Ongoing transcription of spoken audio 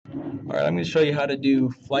Alright, I'm going to show you how to do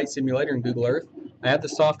Flight Simulator in Google Earth. I have the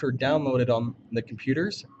software downloaded on the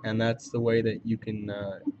computers, and that's the way that you can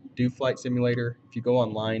do Flight Simulator. If you go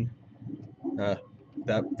online,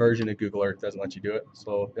 that version of Google Earth doesn't let you do it.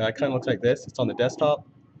 So it kind of looks like this. It's on the desktop.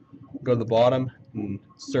 Go to the bottom and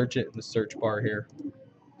search it in the search bar here.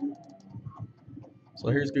 So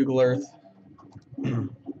here's Google Earth.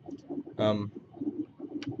 I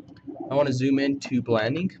want to zoom into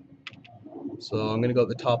Blanding. So I'm going to go to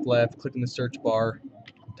the top left, click in the search bar,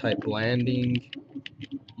 type Blanding,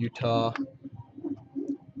 Utah,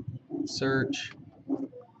 search.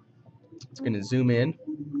 It's going to zoom in.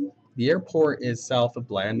 The airport is south of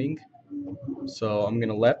Blanding, so I'm going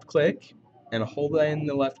to left click and hold in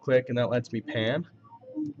the left click, and that lets me pan.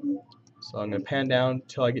 So I'm going to pan down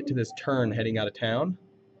until I get to this turn heading out of town,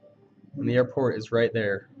 and the airport is right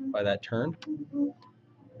there by that turn.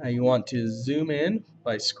 Now you want to zoom in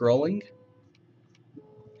by scrolling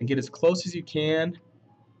and get as close as you can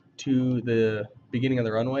to the beginning of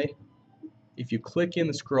the runway. If you click in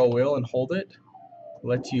the scroll wheel and hold it, it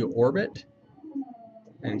lets you orbit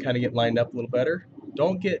and kind of get lined up a little better.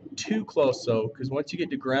 Don't get too close though, because once you get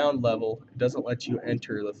to ground level, it doesn't let you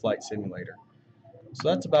enter the flight simulator. So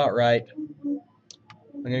that's about right.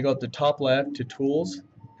 I'm going to go at the top left to Tools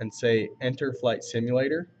and say Enter Flight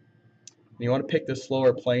Simulator. And you want to pick the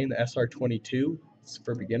slower plane, the SR-22. It's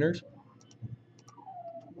for beginners.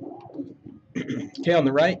 Okay, on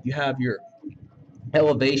the right you have your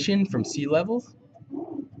elevation from sea level.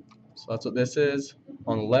 So that's what this is.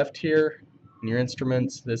 On the left here, in your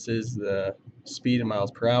instruments, this is the speed in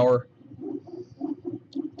miles per hour.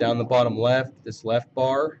 Down the bottom left, this left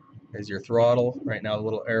bar is your throttle. Right now the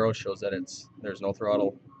little arrow shows that there's no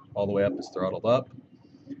throttle. All the way up is throttled up.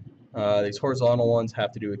 These horizontal ones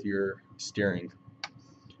have to do with your steering.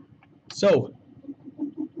 So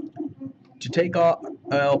to take off,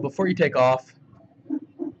 before you take off,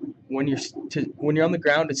 when you're on the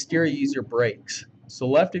ground to steer, you use your brakes. So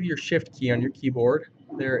left of your shift key on your keyboard,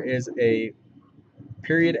 there is a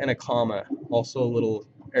period and a comma, also little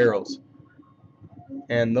arrows,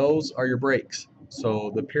 and those are your brakes.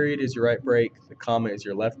 So the period is your right brake, the comma is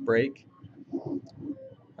your left brake.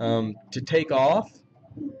 To take off,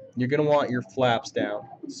 you're going to want your flaps down.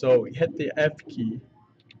 So you hit the F key,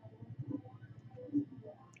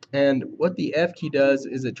 and what the F key does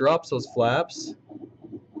is it drops those flaps.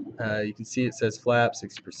 You can see it says flaps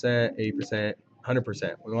 60%, 80%,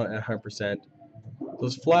 100%. We want it at 100%.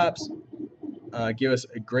 Those flaps give us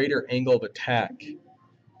a greater angle of attack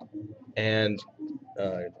and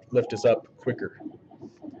lift us up quicker.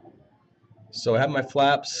 So I have my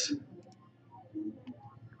flaps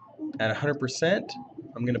at 100%.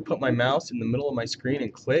 I'm going to put my mouse in the middle of my screen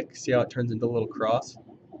and click. See how it turns into a little cross?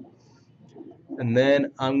 And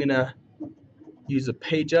then I'm going to use a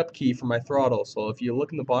page up key for my throttle. So if you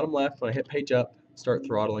look in the bottom left, when I hit page up, start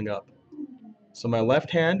throttling up. So my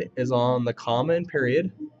left hand is on the comma and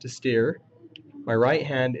period to steer. My right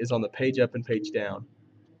hand is on the page up and page down.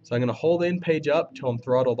 So I'm going to hold in page up till I'm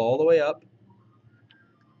throttled all the way up.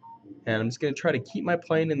 And I'm just going to try to keep my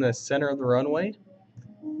plane in the center of the runway.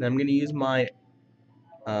 And I'm going to use my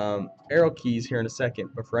arrow keys here in a second.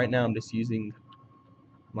 But for right now, I'm just using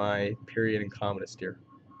my period and comma to steer.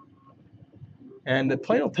 And the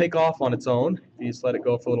plane will take off on its own. If you just let it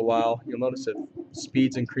go for a little while, you'll notice that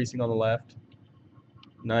speed's increasing on the left.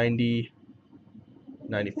 90,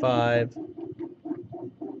 95.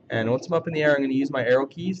 And once I'm up in the air, I'm going to use my arrow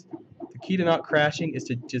keys. The key to not crashing is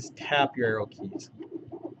to just tap your arrow keys.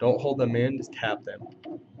 Don't hold them in, just tap them.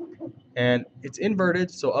 And it's inverted,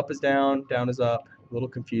 so up is down, down is up. A little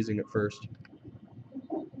confusing at first.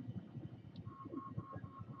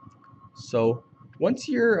 So once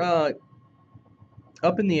you're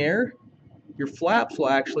up in the air, your flaps will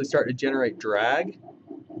actually start to generate drag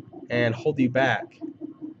and hold you back.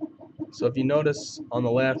 So if you notice on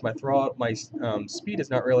the left, my speed is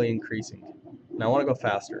not really increasing. And I want to go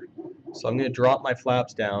faster. So I'm going to drop my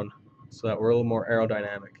flaps down so that we're a little more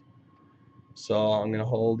aerodynamic. So I'm going to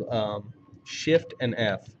hold Shift and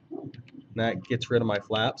F. And that gets rid of my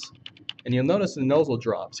flaps. And you'll notice the nose will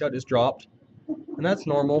drop. See how it just dropped? And that's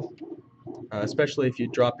normal, especially if you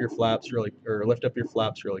drop your flaps or lift up your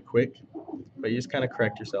flaps really quick. But you just kind of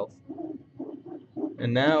correct yourself.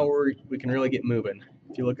 And now we can really get moving.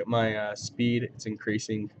 If you look at my speed, it's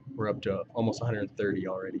increasing. We're up to almost 130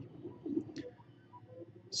 already.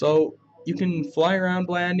 So you can fly around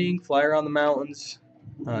Blanding, fly around the mountains,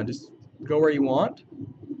 just go where you want.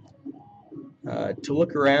 To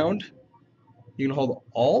look around, you can hold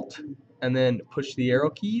Alt and then push the arrow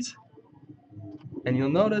keys. And you'll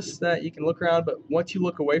notice that you can look around, but once you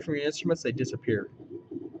look away from your instruments, they disappear.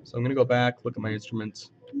 So I'm going to go back, look at my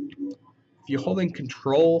instruments. If you're holding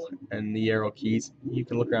control and the arrow keys, you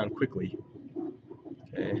can look around quickly.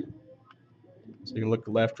 Okay, so you can look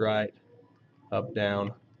left, right, up,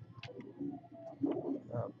 down.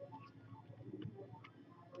 Um,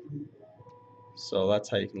 so that's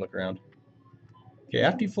how you can look around. Okay,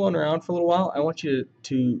 after you've flown around for a little while, I want you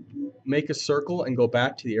to make a circle and go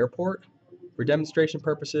back to the airport. For demonstration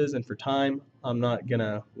purposes and for time, I'm not going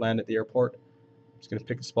to land at the airport. I'm just going to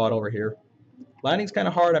pick a spot over here. Landing's kind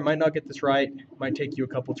of hard. I might not get this right. It might take you a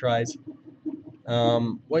couple tries.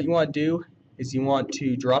 What you want to do is you want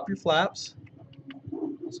to drop your flaps.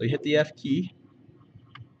 So you hit the F key,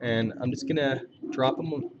 and I'm just going to drop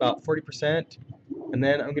them about 40%, and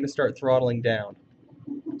then I'm going to start throttling down.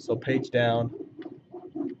 So page down.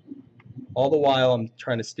 All the while I'm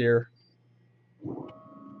trying to steer.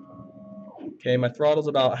 Okay, my throttle's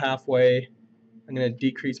about halfway. I'm going to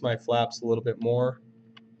decrease my flaps a little bit more,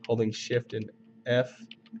 holding shift and F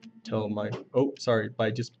till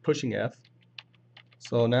by just pushing F.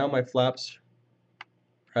 So now my flaps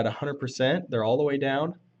are at 100%. They're all the way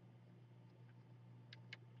down.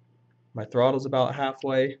 My throttle's about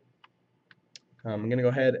halfway. I'm going to go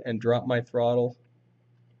ahead and drop my throttle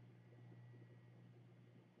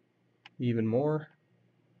even more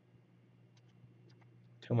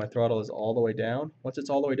till my throttle is all the way down. Once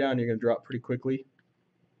it's all the way down, you're going to drop pretty quickly.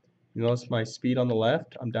 You notice my speed on the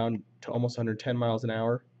left, I'm down to almost 110 miles an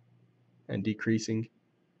hour and decreasing.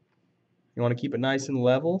 You want to keep it nice and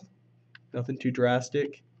level, nothing too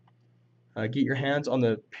drastic. Get your hands on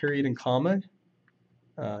the period and comma.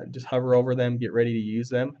 Just hover over them, get ready to use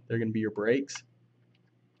them. They're going to be your brakes.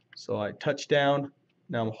 So I touch down.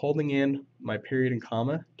 Now I'm holding in my period and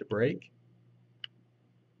comma to brake.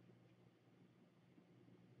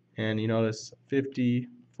 And you notice 50,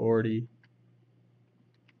 40,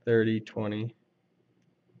 30, 20,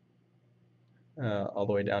 all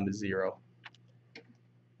the way down to 0.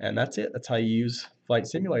 And that's it. That's how you use Flight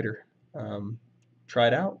Simulator. Try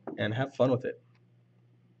it out and have fun with it.